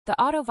The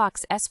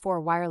AUTO-VOX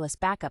S4 wireless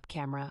backup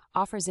camera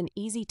offers an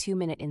easy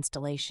 2-minute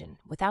installation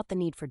without the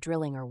need for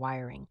drilling or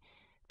wiring,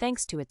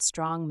 thanks to its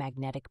strong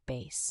magnetic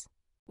base.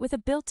 With a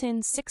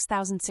built-in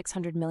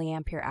 6,600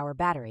 milliampere-hour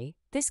battery,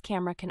 this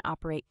camera can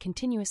operate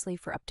continuously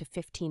for up to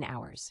 15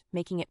 hours,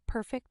 making it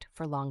perfect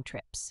for long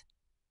trips.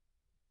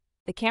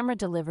 The camera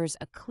delivers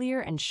a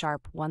clear and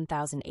sharp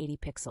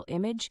 1080-pixel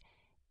image,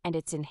 and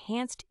its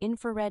enhanced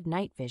infrared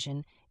night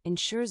vision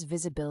ensures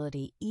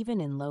visibility even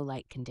in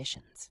low-light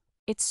conditions.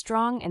 Its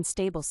strong and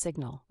stable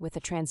signal, with a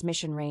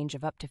transmission range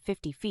of up to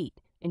 50 feet,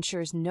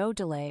 ensures no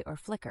delay or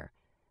flicker,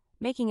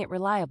 making it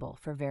reliable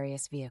for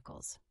various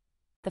vehicles.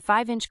 The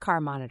 5-inch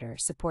car monitor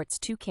supports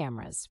 2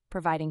 cameras,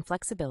 providing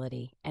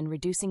flexibility and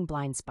reducing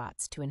blind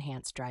spots to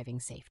enhance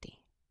driving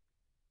safety.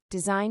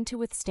 Designed to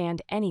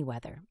withstand any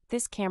weather,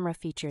 this camera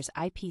features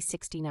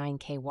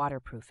IP69K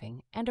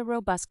waterproofing and a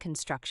robust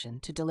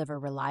construction to deliver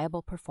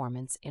reliable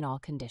performance in all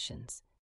conditions.